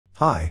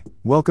Hi,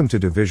 welcome to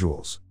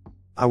Visuals.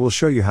 I will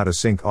show you how to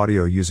sync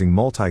audio using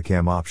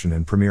Multicam option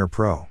in Premiere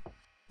Pro.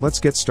 Let's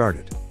get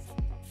started.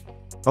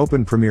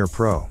 Open Premiere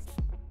Pro.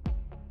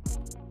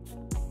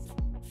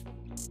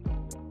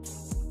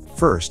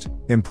 First,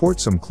 import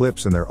some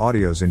clips and their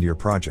audios into your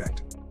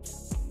project.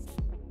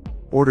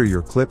 Order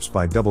your clips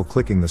by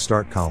double-clicking the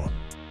Start column.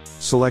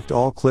 Select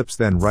all clips,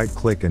 then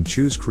right-click and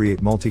choose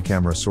Create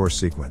Multi-Camera Source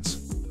Sequence.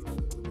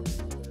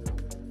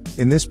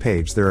 In this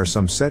page there are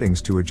some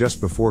settings to adjust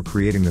before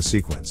creating the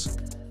sequence.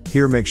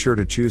 Here make sure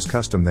to choose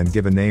Custom, then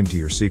give a name to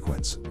your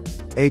sequence.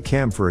 A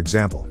cam for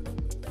example.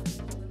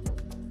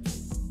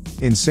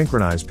 In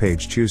Synchronize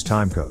page choose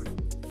timecode.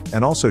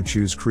 And also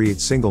choose Create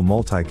Single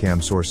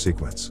Multicam Source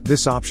Sequence.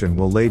 This option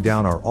will lay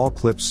down our all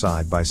clips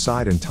side by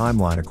side in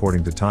timeline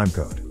according to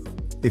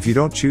timecode. If you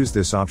don't choose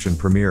this option,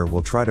 Premiere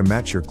will try to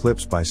match your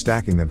clips by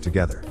stacking them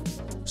together.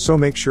 So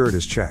make sure it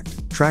is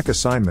checked. Track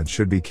assignment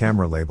should be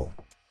camera label.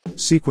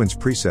 Sequence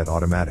preset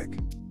automatic.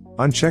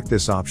 Uncheck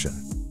this option.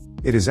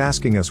 It is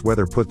asking us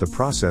whether put the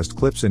processed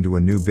clips into a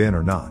new bin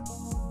or not.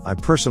 I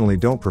personally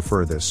don't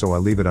prefer this, so I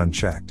leave it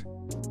unchecked.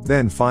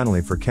 Then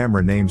finally, for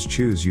camera names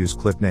choose Use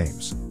Clip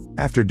Names.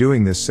 After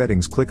doing this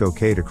settings, click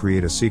OK to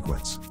create a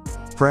sequence.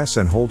 Press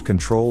and hold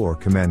Ctrl or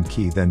Command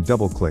key, then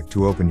double click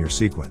to open your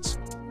sequence.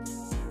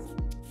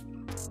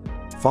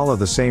 Follow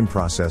the same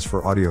process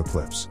for audio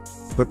clips.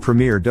 But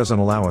Premiere doesn't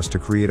allow us to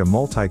create a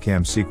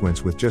multicam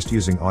sequence with just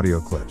using audio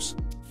clips.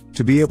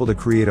 To be able to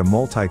create a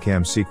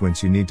multicam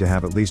sequence you need to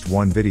have at least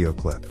one video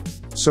clip.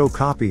 So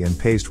copy and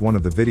paste one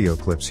of the video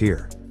clips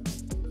here.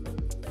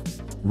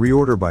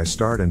 Reorder by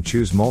Start and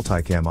choose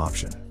Multicam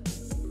option.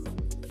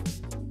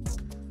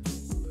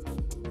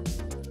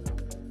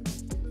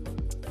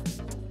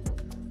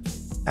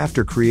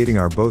 After creating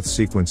our both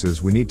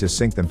sequences, we need to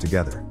sync them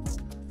together.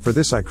 For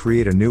this I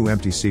create a new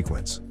empty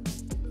sequence.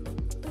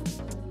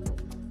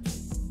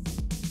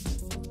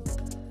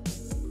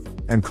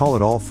 And call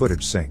it All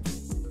Footage Synced.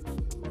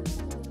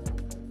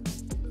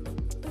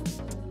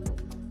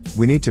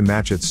 We need to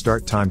match its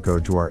start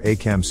timecode to our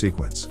ACAM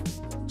sequence.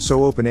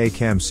 So open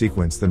ACAM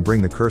sequence, then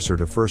bring the cursor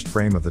to first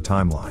frame of the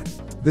timeline.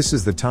 This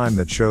is the time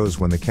that shows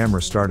when the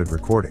camera started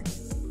recording.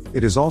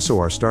 It is also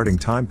our starting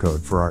timecode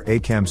for our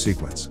ACAM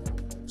sequence.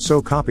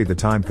 So copy the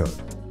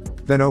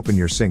timecode. Then open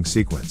your sync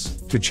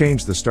sequence. To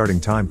change the starting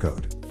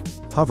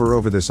timecode, hover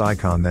over this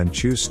icon, then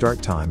choose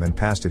Start Time and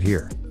paste it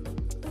here.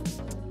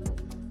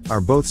 Our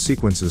both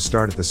sequences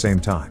start at the same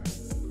time.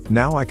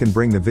 Now I can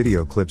bring the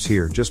video clips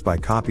here just by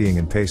copying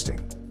and pasting.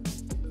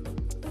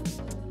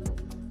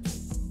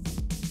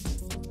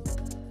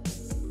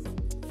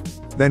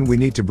 Then we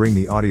need to bring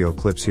the audio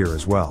clips here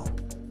as well.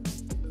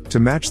 To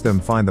match them,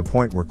 find the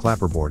point where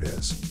clapperboard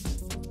is.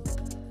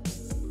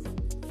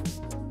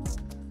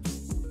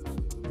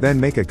 Then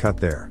make a cut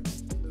there.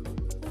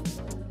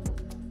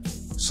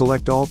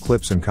 Select all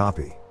clips and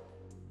copy.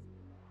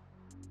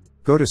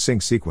 Go to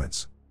Sync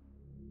Sequence.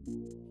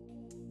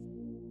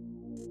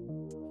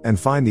 And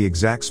find the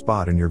exact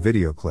spot in your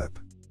video clip.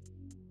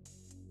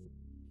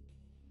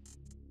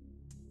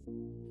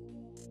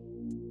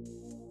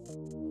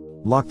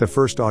 Lock the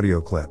first audio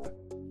clip.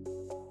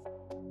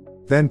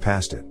 Then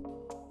paste it.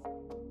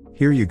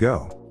 Here you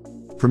go.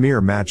 Premiere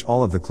match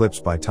all of the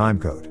clips by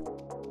timecode.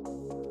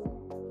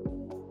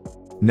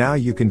 Now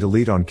you can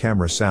delete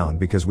on-camera sound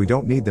because we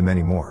don't need them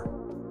anymore.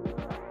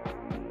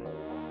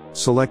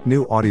 Select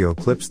new audio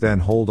clips, then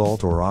hold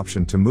Alt or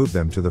Option to move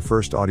them to the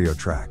first audio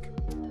track.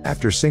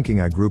 After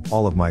syncing, I group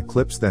all of my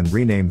clips, then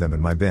rename them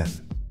in my bin.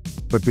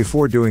 But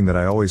before doing that,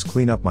 I always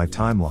clean up my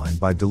timeline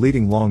by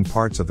deleting long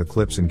parts of the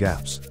clips and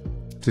gaps.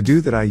 To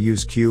do that, I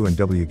use Q and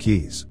W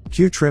keys.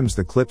 Q trims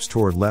the clips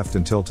toward left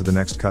until to the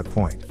next cut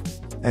point.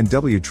 And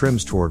W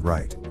trims toward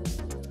right.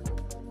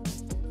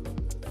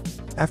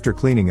 After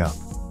cleaning up,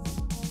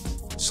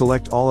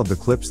 select all of the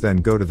clips, then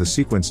go to the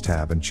Sequence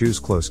tab and choose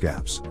Close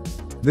Gaps.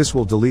 This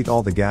will delete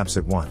all the gaps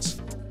at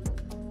once.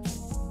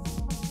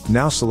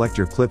 Now select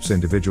your clips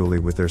individually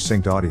with their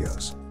synced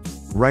audios.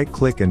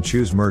 Right-click and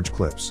choose Merge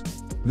Clips.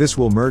 This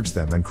will merge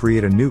them and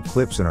create a new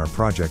clips in our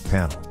project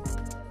panel.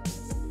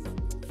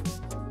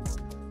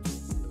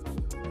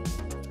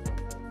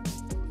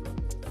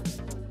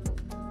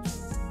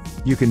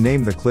 You can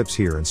name the clips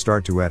here and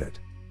start to edit.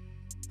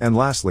 And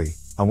lastly,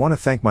 I want to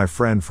thank my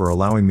friend for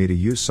allowing me to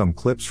use some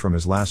clips from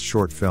his last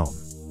short film.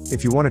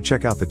 If you want to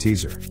check out the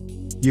teaser,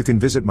 you can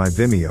visit my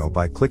Vimeo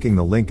by clicking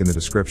the link in the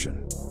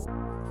description.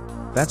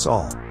 That's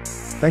all.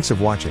 Thanks for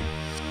watching.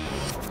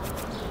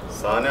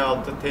 Sahne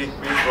altı tek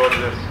bir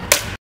problem.